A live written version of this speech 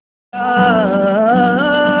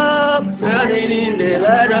Standing in the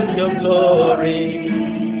light of your glory,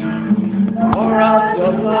 pour out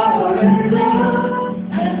your power and love.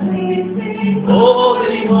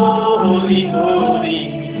 Holy, holy, holy, holy,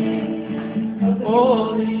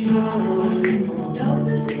 holy.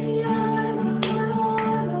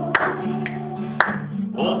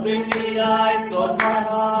 Open the eyes of my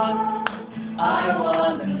heart, I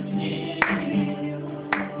want to see you.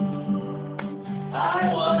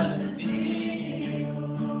 I want to see you.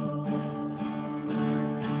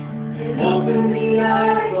 Open the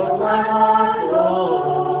eyes of my heart,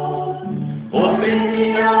 Lord. Open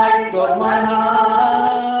the eyes of my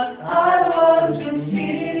heart. I want to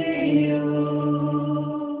see you.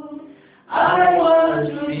 I want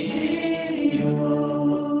to see you.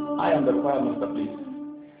 I am the choir master, please.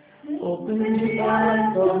 Open the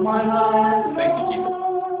eyes of my heart. Thank you, Jesus.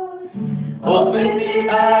 Open the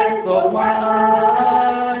eyes of my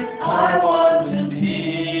heart. I want to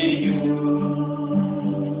see you.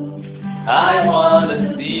 I want to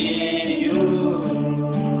see you.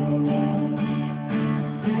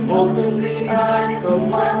 Open the eyes of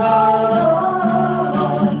my heart.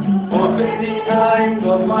 Open the eyes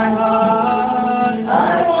of my heart.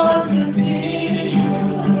 I want to see you.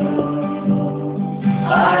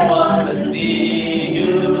 I want to see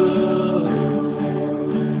you.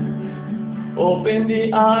 Open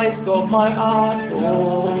the eyes of my heart,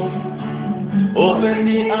 oh. Open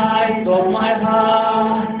the eyes of my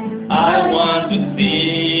heart. I want to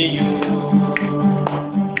see you.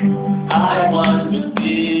 I want to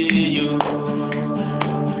see you.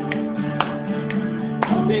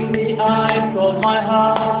 Open the eyes of my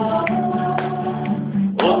heart.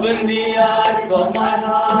 Open the eyes of my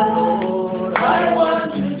heart, Lord. I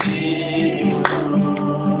want to see you.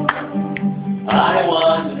 I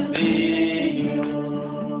want to see you.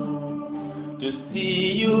 To see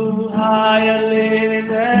you high and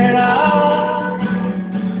lifted up,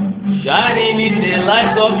 shining in the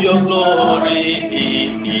light of your glory.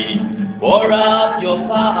 Pour out your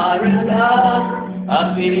power and love.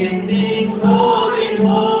 I feel sing holy,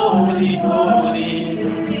 holy, holy.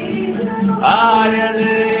 High and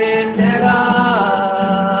lifted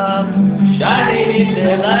up, shining in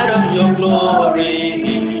the light of your glory.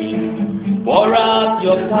 Pour out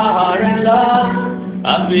your power and love.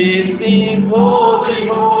 I feel sing holy,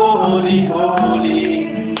 holy, holy.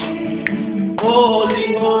 Holy,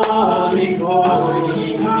 holy,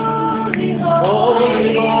 holy. Holy,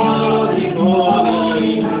 holy,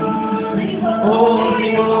 holy. Holy,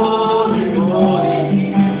 holy, holy.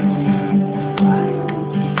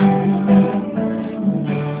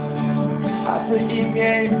 Happy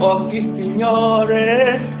evening of il Signore.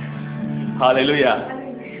 Hallelujah.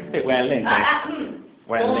 Hey, well,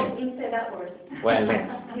 Don't say that word. Well,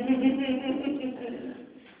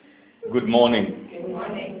 good morning. Good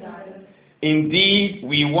morning. Indeed,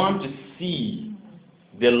 we want to see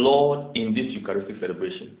the Lord in this Eucharistic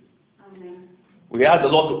celebration. Amen. We ask the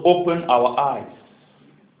Lord to open our eyes,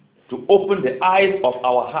 to open the eyes of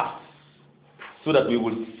our hearts, so that we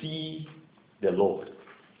will see the Lord.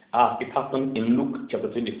 As it happened in Luke chapter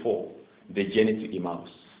 24, the journey to Emmaus.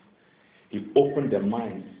 He opened their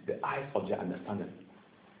minds, the eyes of their understanding.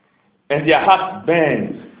 And their hearts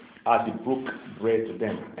burned as he broke bread to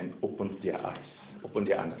them and opened their eyes, opened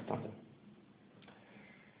their understanding.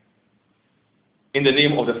 In the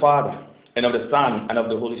name of the Father, and of the Son, and of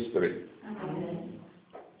the Holy Spirit. Amen.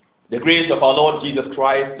 The grace of our Lord Jesus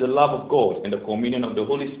Christ, the love of God, and the communion of the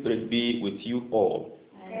Holy Spirit be with you all.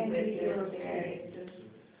 And with your spirit.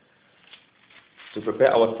 To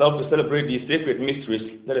prepare ourselves to celebrate these sacred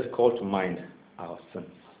mysteries, let us call to mind our sins.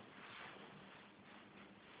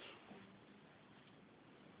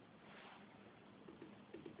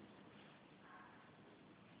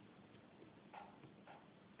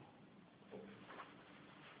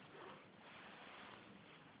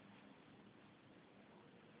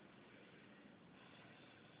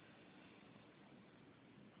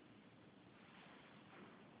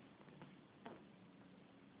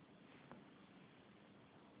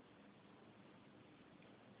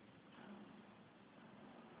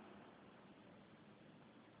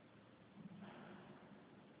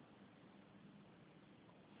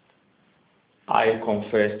 I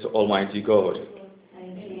confess to Almighty God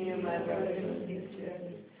And to you, my brothers and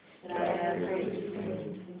sisters, that I have greatly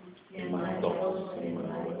sinned in my thoughts and in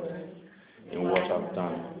my words, in what I've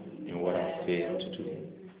done, in what I've failed to do,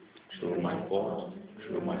 through my fault,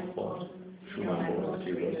 through my most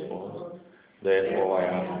serious fault. Therefore I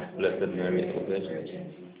ask Blessed Mary, the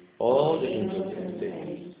Virgin, all the angels and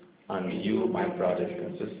saints, and you, my brothers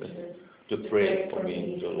and sisters, to pray for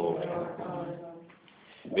me, the Lord our God.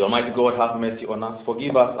 May Almighty God have mercy on us,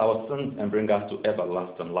 forgive us our sins, and bring us to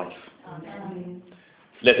everlasting life. Amen.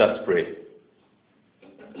 Let us pray.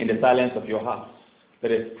 In the silence of your heart,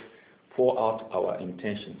 let us pour out our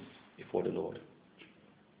intentions before the Lord.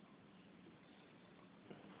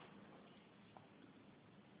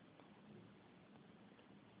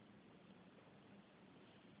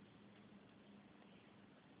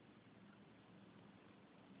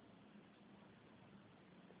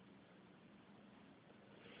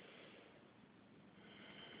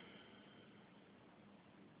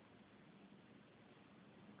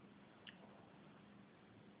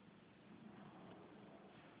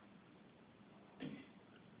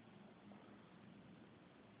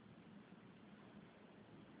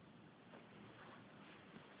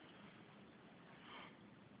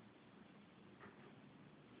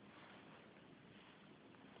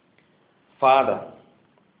 Father,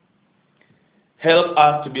 help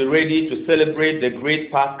us to be ready to celebrate the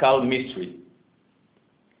great Paschal mystery.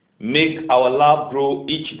 Make our love grow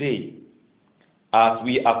each day as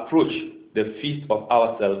we approach the feast of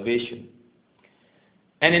our salvation.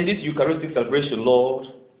 And in this Eucharistic celebration, Lord,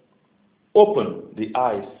 open the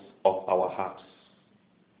eyes of our hearts.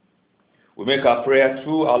 We make our prayer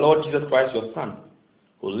through our Lord Jesus Christ, your Son,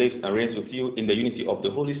 who lives and reigns with you in the unity of the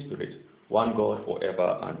Holy Spirit, one God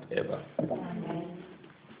forever and ever. Amen.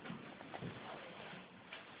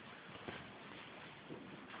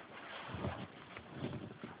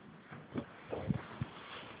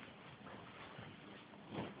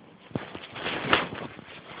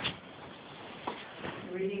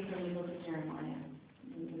 Reading from the book of Jeremiah,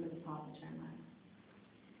 the book of the prophet Jeremiah.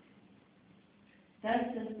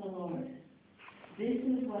 Thus says the Lord, this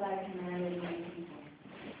is what I commanded my people.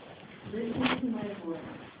 Listen to my voice.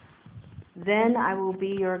 Then I will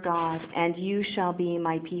be your God, and you shall be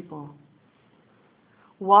my people.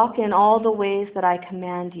 Walk in all the ways that I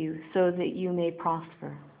command you, so that you may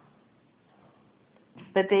prosper.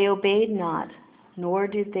 But they obeyed not, nor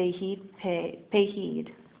did they pay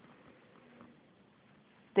heed.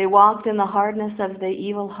 They walked in the hardness of the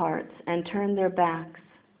evil hearts, and turned their backs,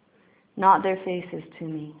 not their faces to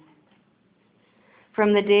me.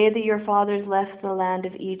 From the day that your fathers left the land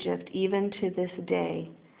of Egypt, even to this day,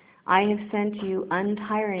 I have sent you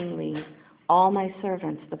untiringly all my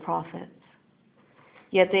servants, the prophets.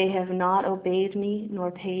 Yet they have not obeyed me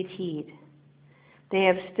nor paid heed. They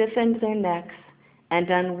have stiffened their necks and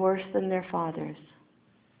done worse than their fathers.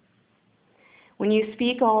 When you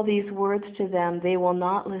speak all these words to them, they will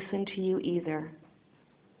not listen to you either.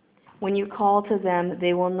 When you call to them,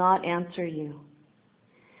 they will not answer you.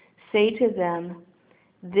 Say to them,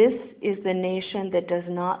 this is the nation that does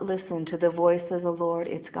not listen to the voice of the Lord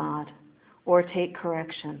its God, or take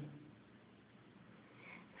correction.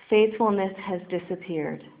 Faithfulness has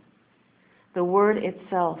disappeared. The word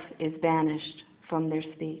itself is banished from their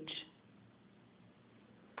speech.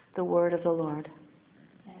 The word of the Lord.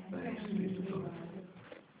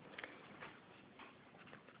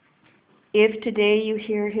 If today you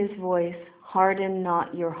hear his voice, harden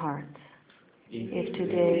not your hearts. If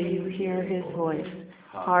today you hear his voice,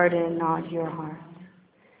 harden not your hearts.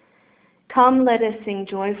 Come, let us sing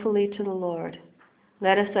joyfully to the Lord.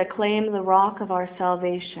 Let us acclaim the rock of our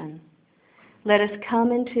salvation. Let us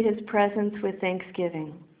come into his presence with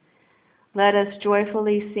thanksgiving. Let us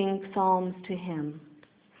joyfully sing psalms to him.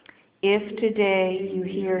 If today you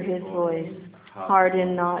hear his voice,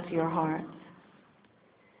 harden not your hearts.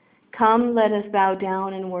 Come, let us bow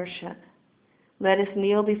down and worship. Let us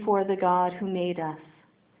kneel before the God who made us.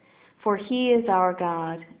 For he is our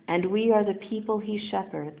God, and we are the people he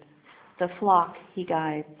shepherds, the flock he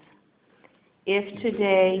guides. If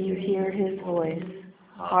today you hear his voice,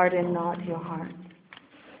 harden not your hearts.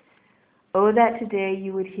 Oh, that today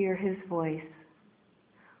you would hear his voice.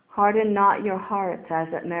 Harden not your hearts as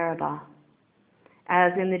at Meribah,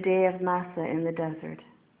 as in the day of Massah in the desert,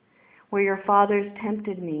 where your fathers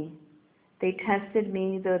tempted me. They tested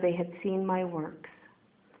me, though they had seen my works.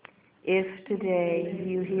 If today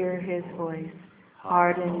you hear his voice,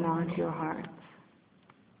 harden not your hearts.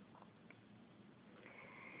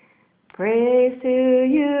 Praise to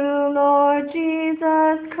you, Lord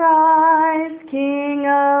Jesus Christ, King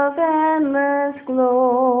of endless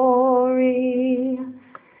glory.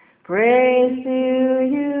 Praise to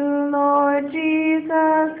you, Lord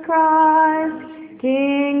Jesus Christ,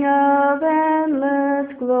 King of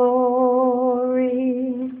endless glory.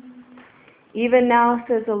 Even now,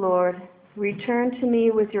 says the Lord, return to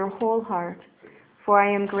me with your whole heart, for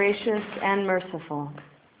I am gracious and merciful.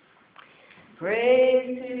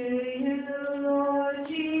 Praise to you, Lord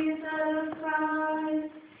Jesus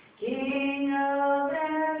Christ, King of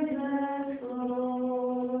endless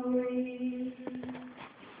glory.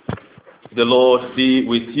 The Lord be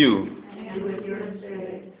with you. And with your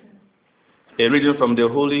spirit. A reading from the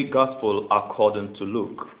Holy Gospel according to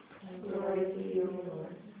Luke. Glory to you,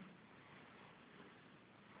 Lord.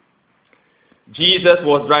 Jesus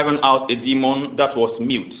was driving out a demon that was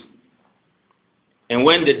mute. And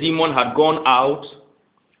when the demon had gone out,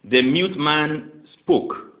 the mute man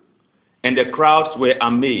spoke, and the crowds were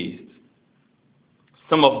amazed.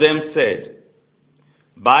 Some of them said,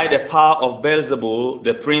 "By the power of Beelzebul,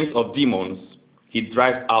 the prince of demons, he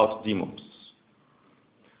drives out demons."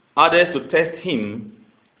 Others, to test him,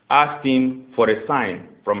 asked him for a sign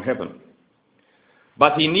from heaven.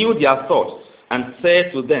 But he knew their thoughts and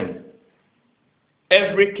said to them,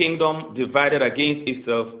 "Every kingdom divided against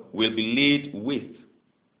itself will be laid waste,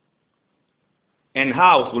 and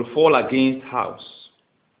house will fall against house.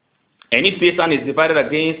 And if Satan is divided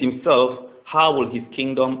against himself, how will his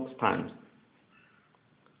kingdom stand?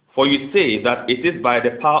 For you say that it is by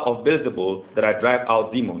the power of Beelzebul that I drive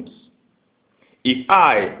out demons. If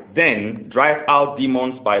I then drive out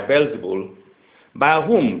demons by Beelzebul, by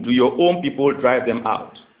whom do your own people drive them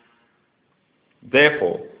out?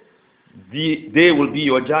 Therefore, they will be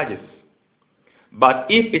your judges. But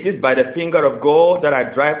if it is by the finger of God that I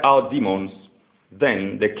drive out demons,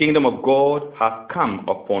 then the kingdom of God has come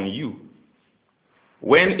upon you.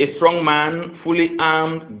 When a strong man, fully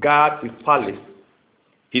armed, guards his palace,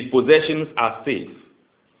 his possessions are safe.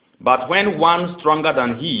 But when one stronger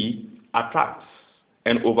than he attacks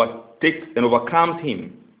and overcomes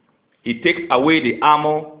him, he takes away the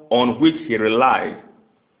armor on which he relied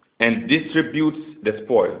and distributes the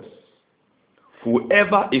spoils.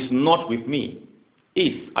 Whoever is not with me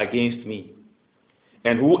is against me,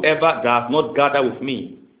 and whoever does not gather with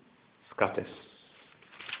me scatters."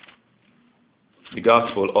 The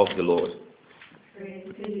Gospel of the Lord. Praise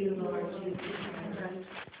to you, Lord Jesus Christ.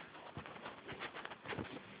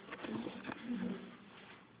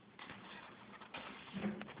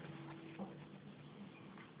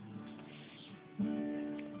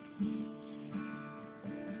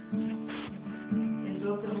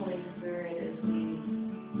 Invoke the Holy Spirit as we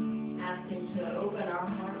ask Him to open our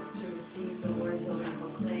hearts to receive the words that we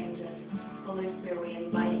proclaim. That Holy Spirit, we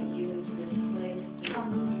invite you into this place to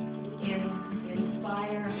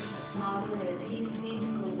inspire a positive, and He speaks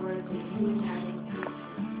the words that you would have Him speak.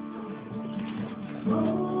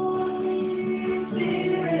 Holy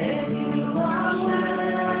Spirit, you are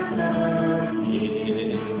welcome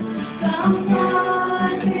here. Come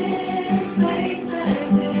on this place and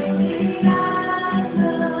fill the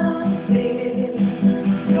atmosphere.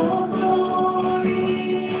 Your glory,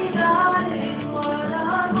 God, is what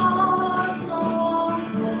our hearts long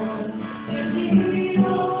for. To be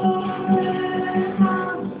overcome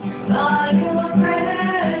by your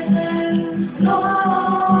presence, Lord.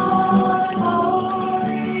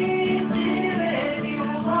 Holy Spirit, you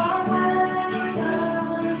are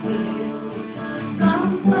welcome here. Come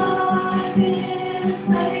flood this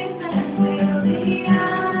place and fill the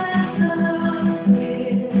atmosphere.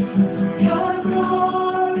 Your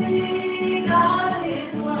glory, God, is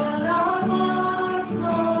what our hearts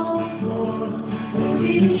long for. To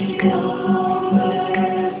be overcome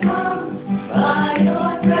by your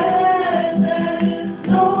presence,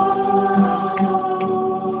 Lord.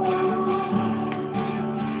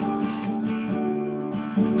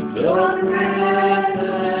 Your presence,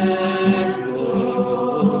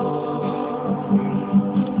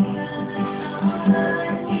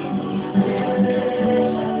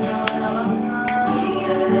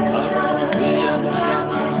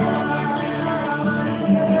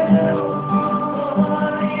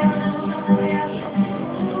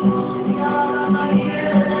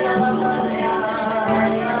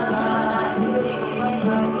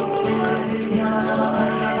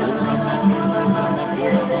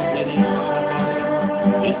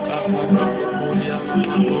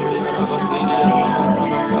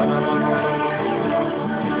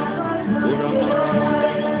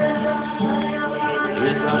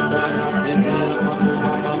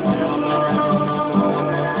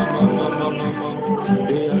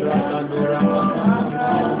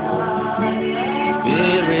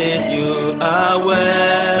 Spirit, you are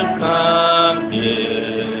welcome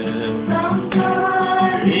here.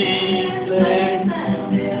 This place,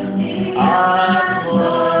 atmosphere,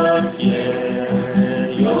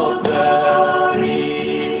 your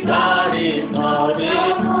glory, that is all we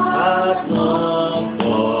have longed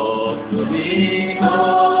for. To be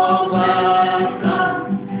overcome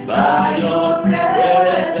by your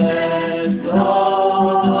presence,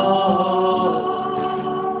 Lord.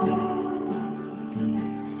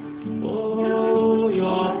 Oh,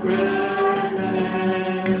 your presence,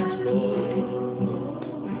 Lord.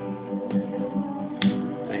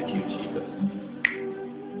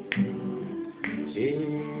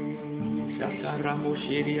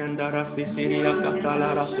 Sisiria Ndara Sisiria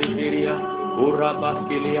Katalara Sisiria Ura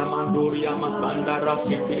Baskilia Manduria Masandara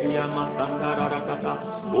Sisiria Masandara Rakata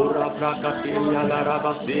Ura Prakatiria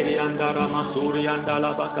Larabasiria Ndara Masuria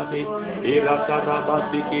Ndala Bakati Ira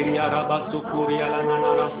Karabasikiria Rabasukuria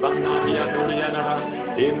Lanana Sanaria Duriana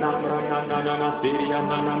Inamranana Siria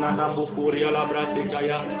Nana Bukuria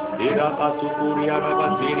Labratikaya Ira Basukuria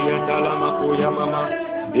Rabasiria Ndala Makuya Mama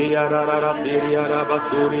Iyarara Siria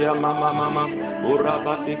Rabasuria Mama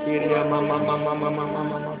Urabasikiria Mama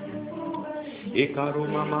Ikaru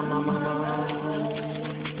Mama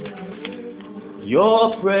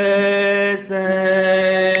Your presence,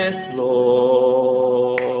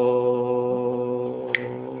 Lord.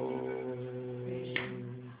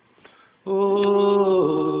 Oh,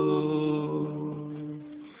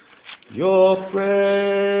 your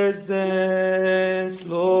presence,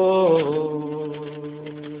 Lord.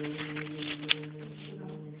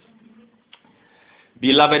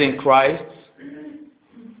 Beloved in Christ,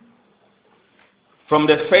 from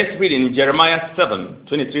the first reading, Jeremiah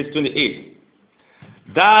 7:23-28,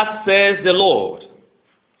 that says the Lord,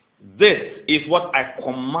 this is what I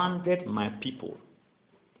commanded my people.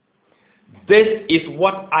 This is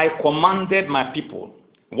what I commanded my people.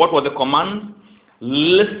 What was the command?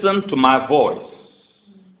 Listen to my voice.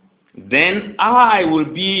 Then I will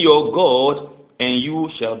be your God, and you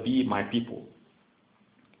shall be my people.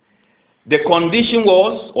 The condition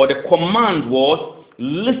was, or the command was,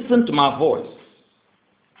 listen to my voice.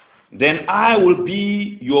 Then I will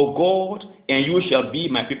be your God, and you shall be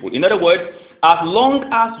my people. In other words, as long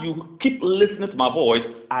as you keep listening to my voice,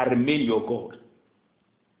 I remain your God.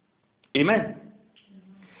 Amen.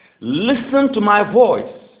 Listen to my voice.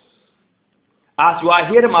 As you are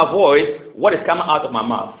hearing my voice, what is coming out of my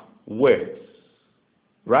mouth? Words.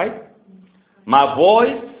 Right? My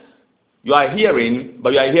voice, you are hearing,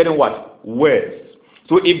 but you are hearing what? Words.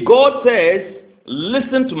 So if God says,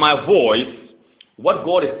 listen to my voice, what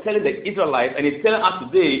God is telling the Israelites, and He's telling us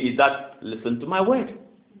today, is that listen to my word.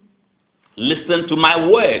 Listen to my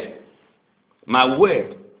word. My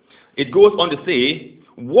word. It goes on to say,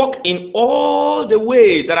 walk in all the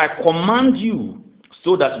ways that I command you,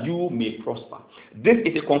 so that you may prosper. This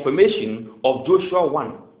is a confirmation of Joshua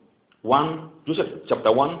 1, Joshua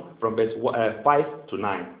chapter 1, from verse 5 to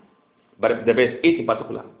 9. But the verse 8 in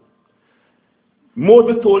particular.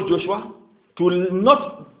 Moses told Joshua to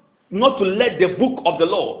not to let the book of the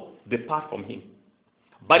law depart from him,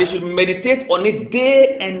 but he should meditate on it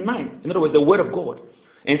day and night. In other words, the word of God.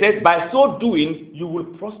 And it says, by so doing, you will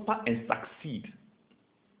prosper and succeed.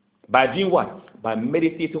 By doing what? By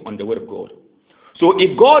meditating on the word of God. So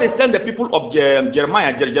if God is telling the people of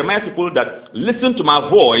Jeremiah's people that listen to my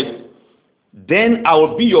voice, then I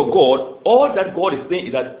will be your God. All that God is saying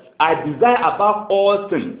is that I desire above all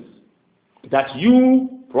things that you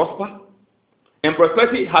prosper. And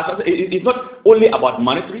prosperity is not only about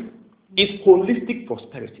monetary, it's holistic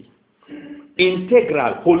prosperity.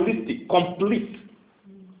 Integral, holistic, complete.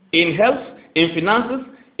 In health, in finances,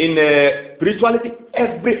 in spirituality,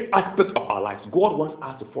 every aspect of our lives. God wants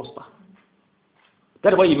us to prosper.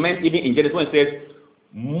 That's what He meant even in Genesis when He says,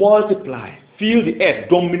 multiply, fill the earth,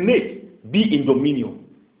 dominate, be in dominion.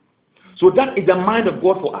 So that is the mind of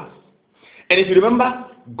God for us. And if you remember,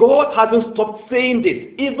 God hasn't stopped saying this.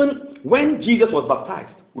 Even when Jesus was baptized,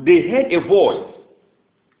 they heard a voice.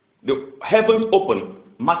 The heavens opened,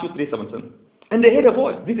 Matthew 3:17. And they heard a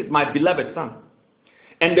voice, this is my beloved Son.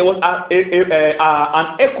 And there was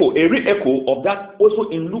an echo, a re-echo of that also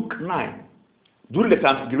in Luke 9, during the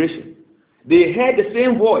transfiguration. They heard the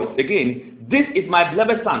same voice again, this is my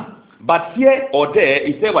beloved Son. But here or there,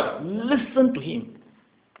 he said what? Listen to him.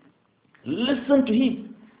 Listen to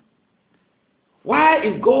him. Why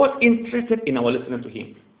is God interested in our listening to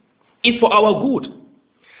him? It's for our good.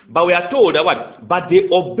 But we are told that what? But they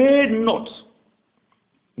obeyed not,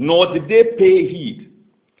 nor did they pay heed.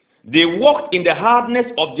 They walked in the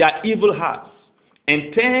hardness of their evil hearts,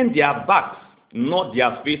 and turned their backs, not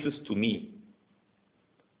their faces to me.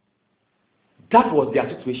 That was their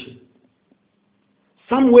situation.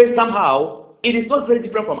 Some way, somehow, it is not very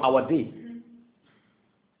different from our day.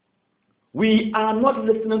 We are not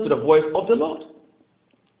listening to the voice of the Lord.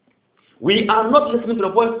 We are not listening to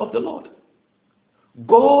the voice of the Lord.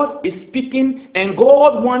 God is speaking, and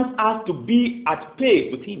God wants us to be at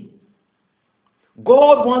pace with him.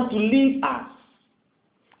 God wants to lead us.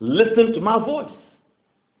 Listen to my voice.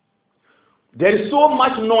 There is so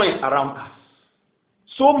much noise around us.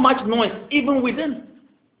 So much noise even within.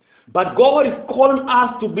 But God is calling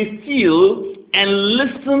us to be still and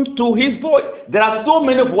listen to his voice. There are so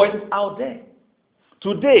many voices out there.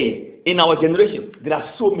 Today, in our generation, there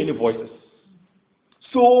are so many voices.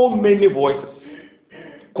 so many voices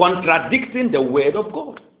contradicting the word of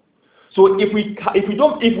God. So if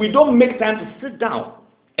we don't make time to sit down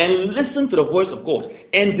and listen to the voice of God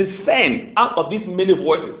and discern out of these many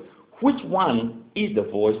voices which one is the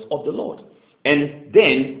voice of the Lord, and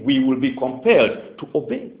then we will be compelled to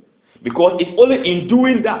obey, because it's only in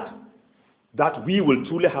doing that that we will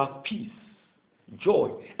truly have peace,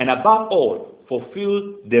 joy, and above all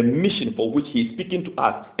fulfill the mission for which he is speaking to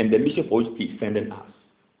us and the mission for which he is sending us.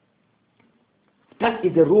 That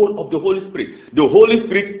is the role of the Holy Spirit. The Holy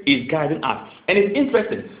Spirit is guiding us. And it's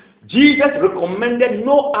interesting. Jesus recommended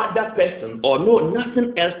no other person or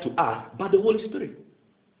nothing else to us but the Holy Spirit.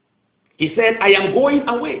 He said, I am going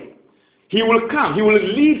away. He will come. He will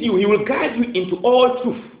lead you. He will guide you into all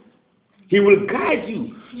truth. He will guide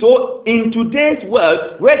you. So in today's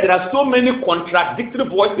world, where there are so many contradictory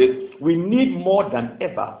voices, we need more than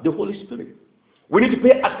ever the Holy Spirit. We need to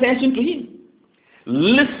pay attention to him.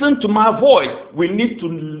 Listen to my voice. We need to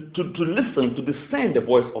listen, to discern the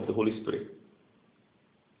voice of the Holy Spirit.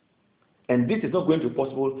 And this is not going to be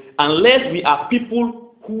possible unless we are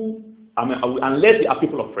people unless we are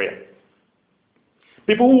people of prayer.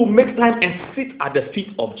 People who make time and sit at the feet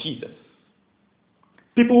of Jesus.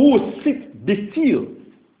 People who will sit, be still,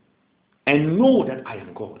 and know that I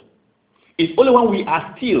am God. It's only when we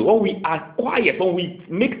are still, when we are quiet, when we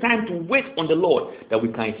make time to wait on the Lord, that we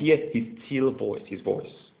can hear his still voice, his voice.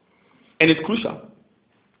 And it's crucial.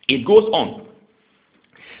 It goes on.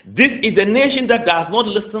 This is a nation that does not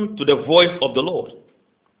listen to the voice of the Lord.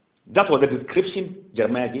 That was the description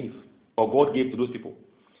Jeremiah gave, or God gave to those people.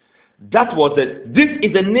 This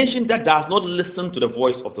is a nation that does not listen to the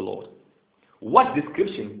voice of the Lord. What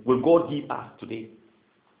description will God give us today?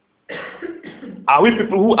 Are we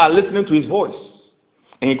people who are listening to his voice?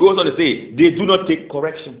 And he goes on to say, they do not take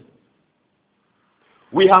correction.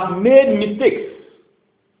 We have made mistakes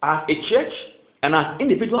as a church and as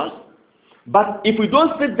individuals, but if we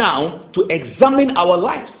don't sit down to examine our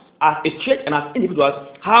lives as a church and as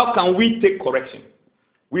individuals, how can we take correction?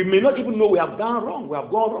 We may not even know we have done wrong, we have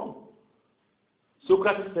gone wrong.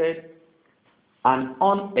 Socrates said, an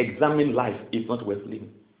unexamined life is not worth living.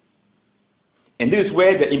 And this is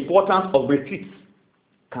where the importance of retreats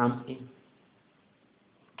comes in.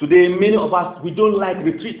 Today, many of us, we don't like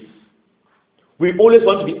retreats. We always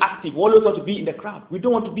want to be active. We always want to be in the crowd. We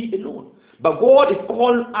don't want to be alone. But God is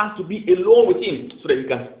calling us to be alone with him so that he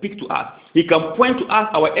can speak to us. He can point to us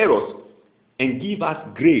our errors and give us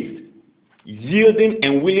grace, yielding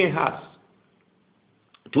and willing hearts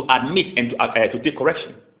to admit and to take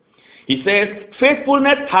correction. He says,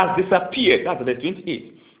 faithfulness has disappeared. That's verse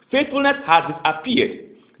 28. Faithfulness has disappeared.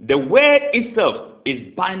 The word itself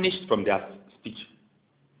is banished from their speech.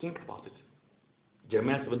 Think about it.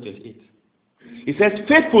 Jeremiah 7:28. He says,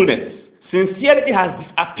 faithfulness, sincerity has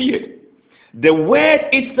disappeared. The word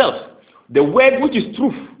itself, the word which is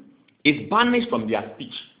truth, is banished from their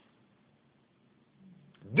speech.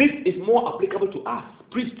 This is more applicable to us,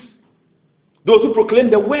 priests, those who proclaim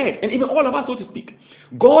the word, and even all of us, so to speak.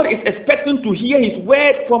 God is expecting to hear his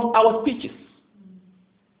word from our speeches.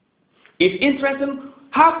 It's interesting,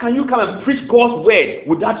 how can you come and preach God's word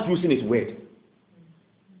without using his word?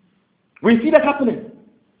 We see that happening.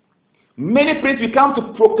 Many priests, we come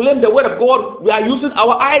to proclaim the word of God, we are using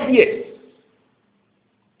our ideas.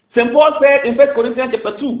 St. Paul said in 1 Corinthians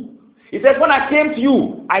chapter 2, he said, when I came to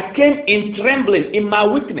you, I came in trembling, in my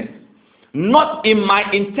weakness, not in my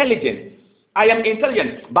intelligence. I am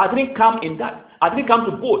intelligent, but I didn't come in that. I didn't come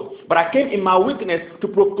to boast, but I came in my weakness to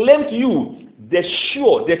proclaim to you the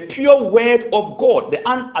sure, the pure word of God, the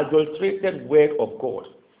unadulterated word of God.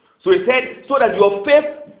 So he said, so that your faith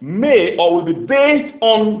may or will be based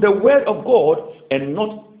on the word of God and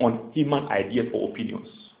not on human ideas or opinions.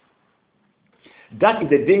 That is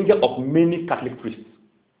the danger of many Catholic priests.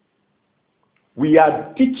 We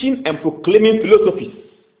are teaching and proclaiming philosophies,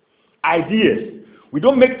 ideas. We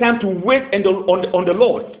don't make time to wait on the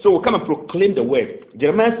Lord. So we come and proclaim the word.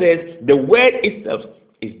 Jeremiah says the word itself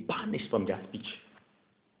is banished from their speech.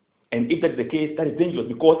 And if that's the case, that is dangerous,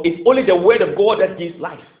 because it's only the word of God that gives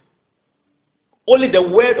life. Only the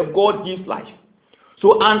word of God gives life.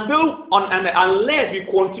 So unless we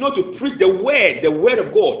continue to preach the word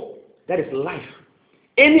of God, that is life.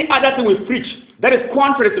 Any other thing we preach that is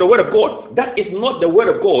contrary to the word of God, that is not the word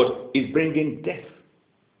of God, is bringing death.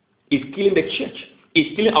 It's killing the church.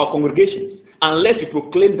 It's killing our congregations, unless we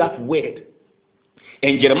proclaim that word.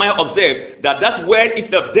 And Jeremiah observed that that word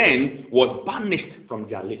itself then was banished from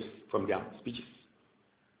their lips, from their speeches.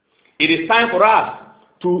 It is time for us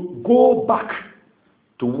to go back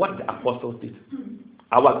to what the apostles did,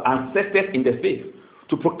 our ancestors in the faith,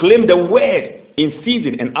 to proclaim the word in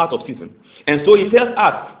season and out of season. And so he tells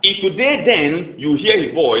us, if today then you hear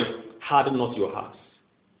his voice, harden not your hearts.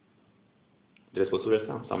 That is what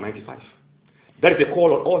Psalm 95. That is a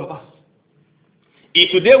call on all of us.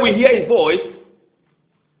 If today we hear his voice,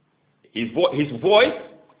 his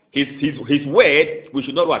word, we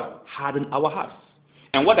should not what? Harden our hearts.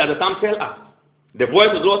 And what does the Psalm tell us? The voice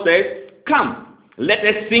of the Lord says, come, let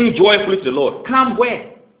us sing joyfully to the Lord. Come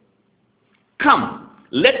where? Come,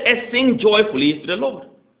 let us sing joyfully to the Lord.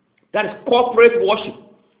 That is corporate worship.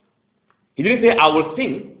 He didn't say, I will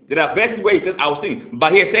sing. There are verses where he says, I will sing.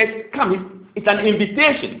 But he says, come. It's an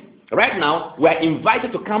invitation. Right now, we are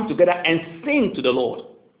invited to come together and sing to the Lord.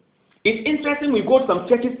 It's interesting, we go to some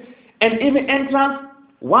churches and even entrance,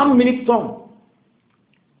 1 minute song.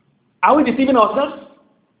 Are we deceiving ourselves?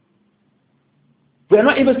 We are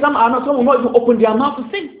not even, some will not even open their mouth to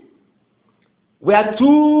sing. We are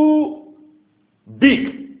too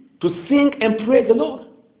big to sing and praise the Lord.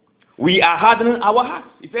 We are hardening our hearts.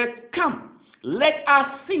 He says, come, let us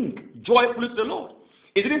sing joyfully to the Lord.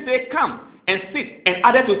 It didn't say, come and sit and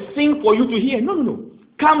others to sing for you to hear. No, no, no.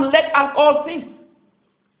 Come, let us all sing.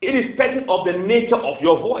 Irrespective of the nature of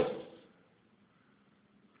your voice.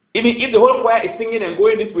 Even if the whole choir is singing and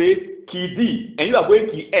going this way, key D, and you are going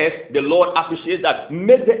key S, the Lord appreciates that.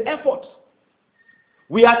 Make the effort.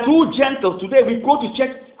 We are too gentle today. We go to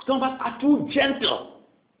church, some of us are too gentle.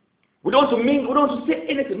 We don't want to mingle, we don't want to say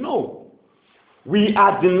anything. No. We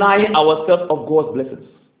are denying ourselves of God's blessings.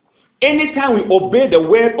 Anytime we obey the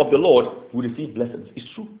word of the Lord, we receive blessings. It's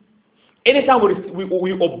true. Anytime we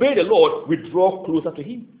obey the Lord, we draw closer to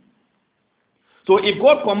him. So if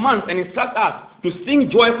God commands and instructs us to sing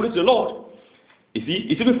joyfully to the Lord, you see,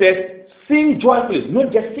 it even says, sing joyfully,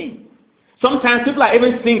 not just sing. Sometimes people are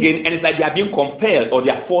even singing and it's like they are being compelled or they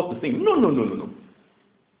are forced to sing. No, no, no, no, no.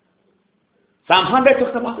 Psalm 100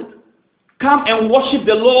 talks about it. Come and worship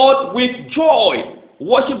the Lord with joy.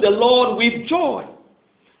 Worship the Lord with joy.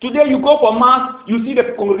 Today you go for mass, you see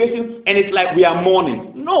the congregation and it's like we are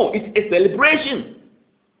mourning. No, it's a celebration.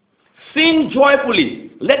 Sing joyfully.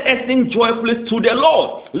 Let us sing joyfully to the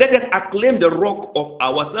Lord. Let us acclaim the rock of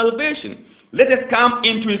our salvation. Let us come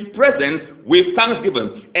into his presence with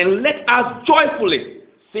thanksgiving and let us joyfully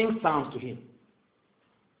sing psalms to him.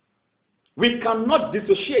 We cannot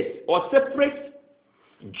dissociate or separate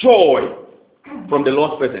joy from the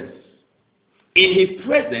Lord's presence. In his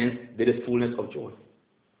presence, there is fullness of joy.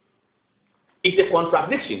 It's a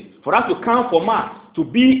contradiction for us to come for mass, to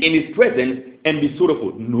be in his presence and be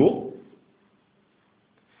sorrowful. No.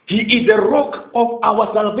 He is the rock of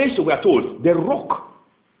our salvation, we are told. The rock.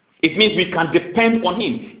 It means we can depend on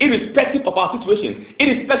him, irrespective of our situation,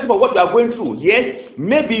 irrespective of what we are going through. Yes,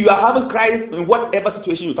 maybe you are having crisis in whatever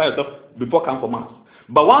situation you find yourself before coming for mass.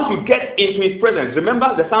 But once you get into his presence,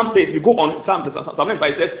 remember the psalm says, you go on Psalm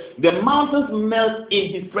 95, it says, the mountains melt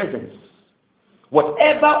in his presence.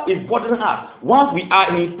 Whatever is bothering us, once we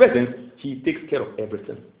are in his presence, he takes care of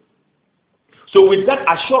everything. So with that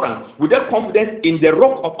assurance, with that confidence in the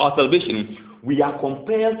rock of our salvation, we are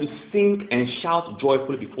compelled to sing and shout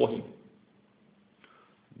joyfully before him.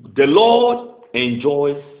 The Lord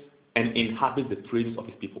enjoys and inhabits the praises of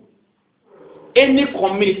his people. Any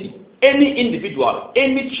community, any individual,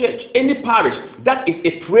 any church, any parish that is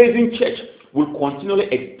a praising church will continually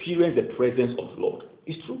experience the presence of the Lord.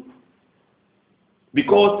 It's true.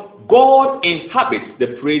 Because God inhabits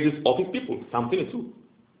the praises of his people. Psalm 22.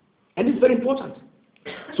 And it's very important.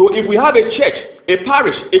 So if we have a church, a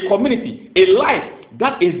parish, a community, a life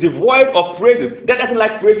that is devoid of praises, that doesn't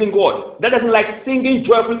like praising God, that doesn't like singing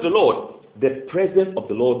joyfully to the Lord, the presence of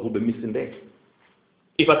the Lord will be missing there.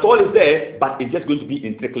 If at all it's there, but it's just going to be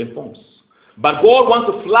in trickling forms. But God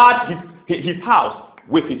wants to flood his house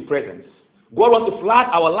with his presence. God wants to flood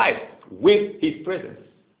our life with his presence.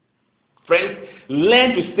 Friends,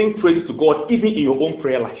 learn to sing praises to God even in your own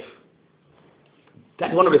prayer life.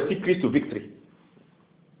 That's one of the secrets to victory.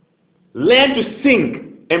 Learn to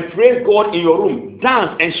sing and praise God in your room.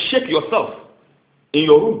 Dance and shake yourself in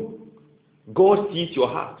your room. God sees your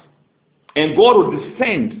heart. And God will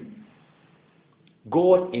descend.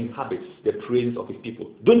 God inhabits the praises of his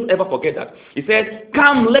people. Don't ever forget that. He says,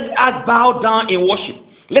 come, let us bow down in worship.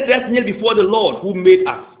 Let us kneel before the Lord who made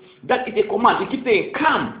us. That is a command. He keeps saying,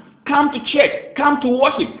 come to church, come to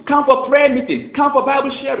worship, come for prayer meetings, come for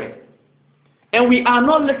Bible sharing. And we are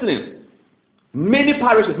not listening. Many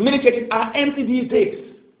parishes, many churches are empty these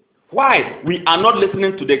days. Why? We are not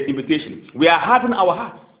listening to the invitation. We are hardening our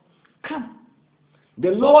hearts. Come.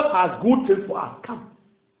 The Lord has good things for us. Come.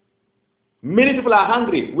 Many people are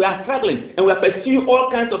hungry. We are struggling and we are pursuing all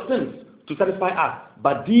kinds of things to satisfy us.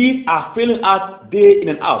 but these are failing us day in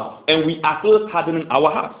and out, and we are still hardening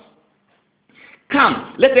our hearts.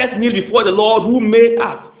 Come, let us kneel before the Lord who made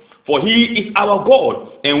us, for he is our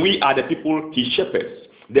God, and we are the people he shepherds,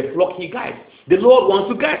 the flock he guides. The Lord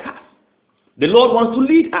wants to guide us. The Lord wants to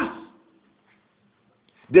lead us.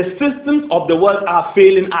 The systems of the world are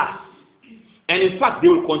failing us. And in fact, they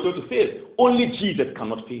will continue to fail. Only Jesus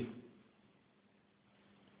cannot fail.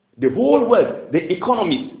 The whole world, the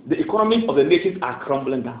economies of the nations are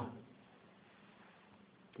crumbling down.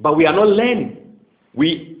 But we are not learning.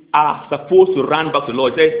 We are supposed to run back to the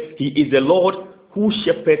Lord. He says, he is the Lord who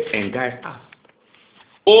shepherds and guides us.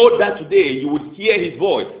 Oh, that today you would hear his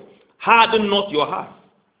voice. Harden not your heart,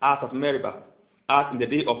 as of Meribah, as in the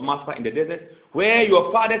day of Massah in the desert, where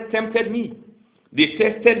your fathers tempted me. They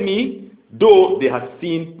tested me, though they had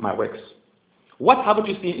seen my works. What haven't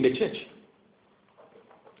you seen in the church?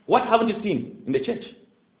 What haven't you seen in the church?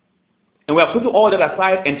 And we are putting all that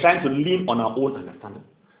aside and trying to lean on our own understanding.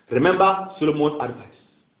 Remember Solomon's advice.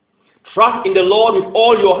 Trust in the Lord with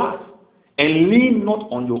all your heart and lean not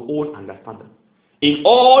on your own understanding. In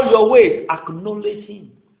all your ways acknowledge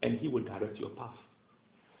him and he will direct your path.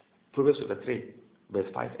 Proverbs chapter 3, verse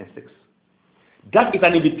 5 and 6. That is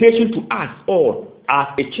an invitation to us all as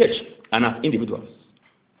a church and as individuals.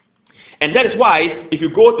 And that is why, if you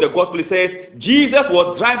go to the gospel, it says, Jesus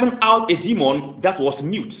was driving out a demon that was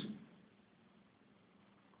mute.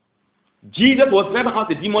 Jesus was driving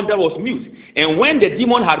out a demon that was mute. And when the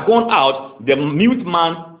demon had gone out, the mute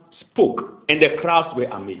man spoke, and the crowds were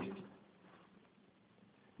amazed.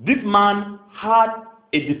 This man had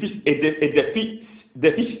a deficiency.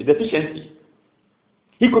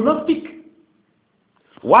 He could not speak.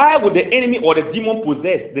 Why would the enemy or the demon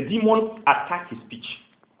possess? The demon attack his speech.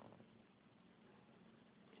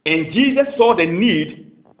 And Jesus saw the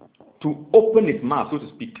need to open his mouth, so to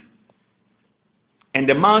speak. And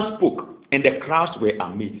the man spoke, and the crowds were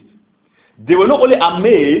amazed. They were not only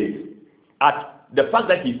amazed at the fact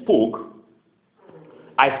that he spoke,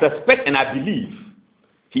 I suspect and I believe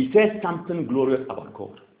he said something glorious about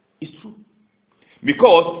God. It's true.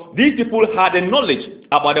 Because these people had a knowledge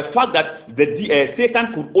about the fact that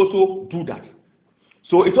Satan could also do that.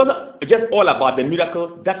 So it wasn't just all about the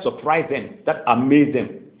miracles that surprised them, that amazed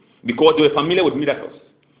them. Because they were familiar with miracles.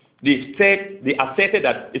 They asserted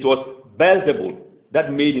that it was Beelzebul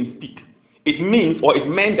that made him speak. It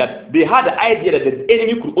meant that they had the idea that the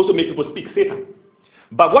enemy could also make people speak, Satan.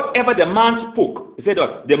 But whatever the man spoke, he said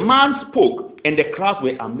that the man spoke and the crowds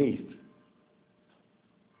were amazed.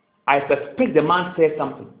 I suspect the man said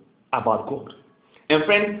something about God. And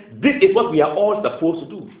friends, this is what we are all supposed to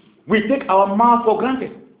do. We take our mouth for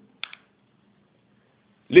granted.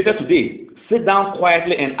 Later today, sit down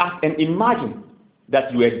quietly and ask and imagine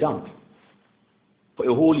that you were dumb for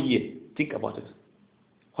a whole year. Think about it.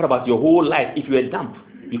 What about your whole life? If you were dumb,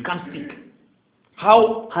 you can't speak.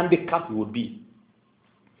 How handicapped you would be.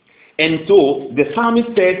 And so the psalmist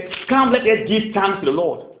said, come, let us give thanks to the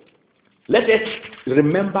Lord. Let us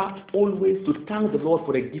remember always to thank the Lord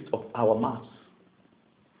for the gift of our mouths.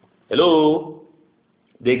 Hello?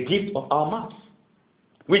 The gift of our mouths.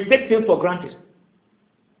 We take things for granted.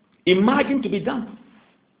 Imagine to be dumb.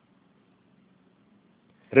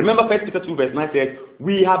 Remember 1 Peter 2 verse 9 says,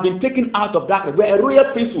 we have been taken out of darkness. We are a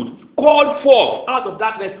royal priesthood, called forth out of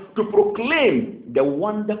darkness to proclaim the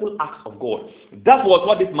wonderful acts of God. That was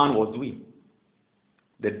what this man was doing.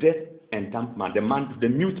 The deaf and dumb man, the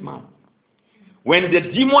mute man. When the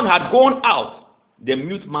demon had gone out, the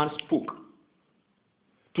mute man spoke.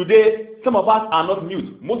 Today, some of us are not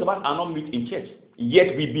mute. Most of us are not mute in church.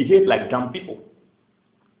 Yet we behave like dumb people.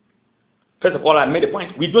 First of all, I made a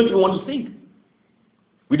point. We don't even want to sing.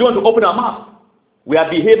 We don't want to open our mouth. We are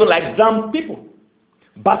behaving like dumb people.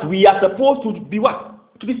 But we are supposed to be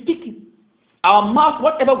what? To be speaking. Our mouth,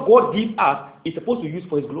 whatever God gives us, is supposed to use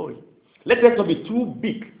for his glory. Let us not be too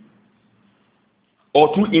big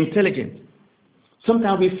or too intelligent.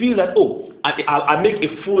 Sometimes we feel that, oh, I make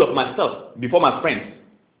a fool of myself before my friends.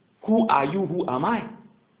 Who are you? Who am I?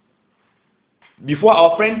 Before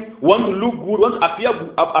our friends, want to look good, want to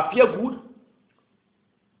appear good.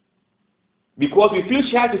 Because we feel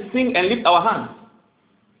shy to sing and lift our hands.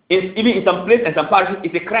 Even in some places and some parishes,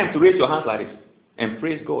 it's a crime to raise your hands like this and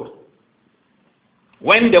praise God.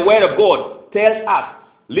 When the word of God tells us,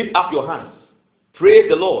 lift up your hands, praise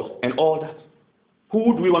the Lord and all that,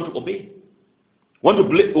 who do we want to obey? We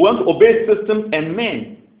want to obey systems and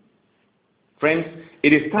men. Friends,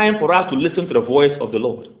 it is time for us to listen to the voice of the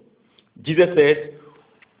Lord. Jesus says,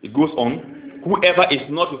 it goes on, whoever is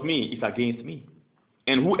not with me is against me.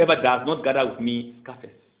 And whoever does not gather with me scatters.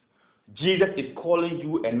 Jesus is calling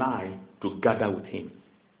you and I to gather with him.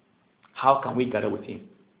 How can we gather with him?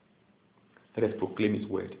 Let us proclaim his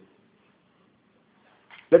word.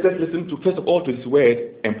 Let us listen to, first of all, to his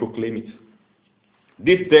word and proclaim it.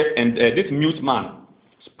 This deaf and this mute man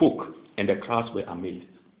spoke, and the crowds were amazed.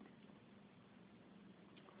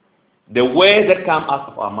 The words that come out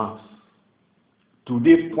of our mouths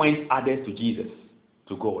today point others to Jesus,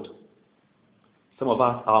 to God. Some of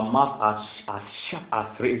us, our mouths are sharp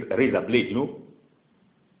as razor blade,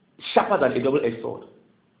 sharper than a double-edged sword.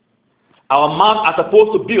 Our mouths are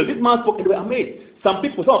supposed to build. This man spoke and they were amazed. Some of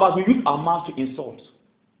us, we use our mouths to insult.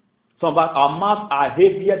 Some of us, our mouths are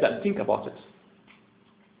heavier than think about it.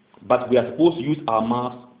 But we are supposed to use our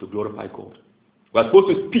mouths to glorify God. We are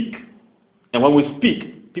supposed to speak. And when we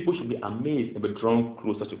speak, people should be amazed and be drawn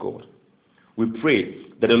closer to God. We pray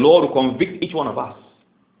that the Lord will convict each one of us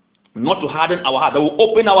not to harden our heart, that will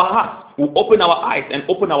open our hearts, will open our eyes and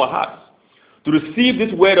open our hearts to receive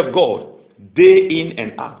this word of God day in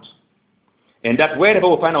and out. And that wherever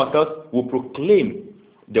we find ourselves, we'll proclaim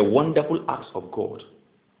the wonderful acts of God.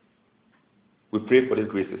 We pray for these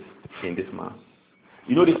graces in this Mass.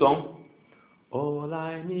 You know this song? All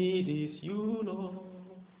I need is you, Lord.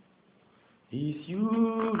 Is you,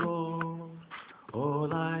 Lord.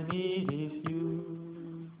 All I need is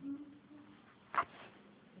you.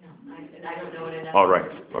 No, I don't know it enough. All right.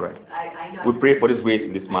 I know. We pray for this grace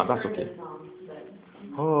in this Mass. That's okay.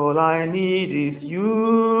 All I need is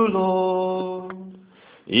you, Lord.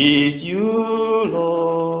 Is you,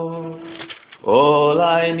 Lord. All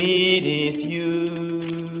I need is you.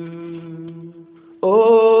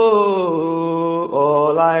 Oh,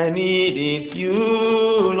 all I need is you,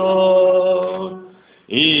 Lord.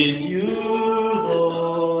 Is you,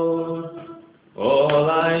 Lord. All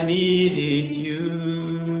I need is you.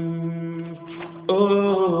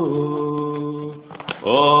 Oh,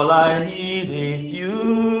 all I need is you,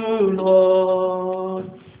 Lord.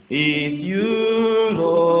 Is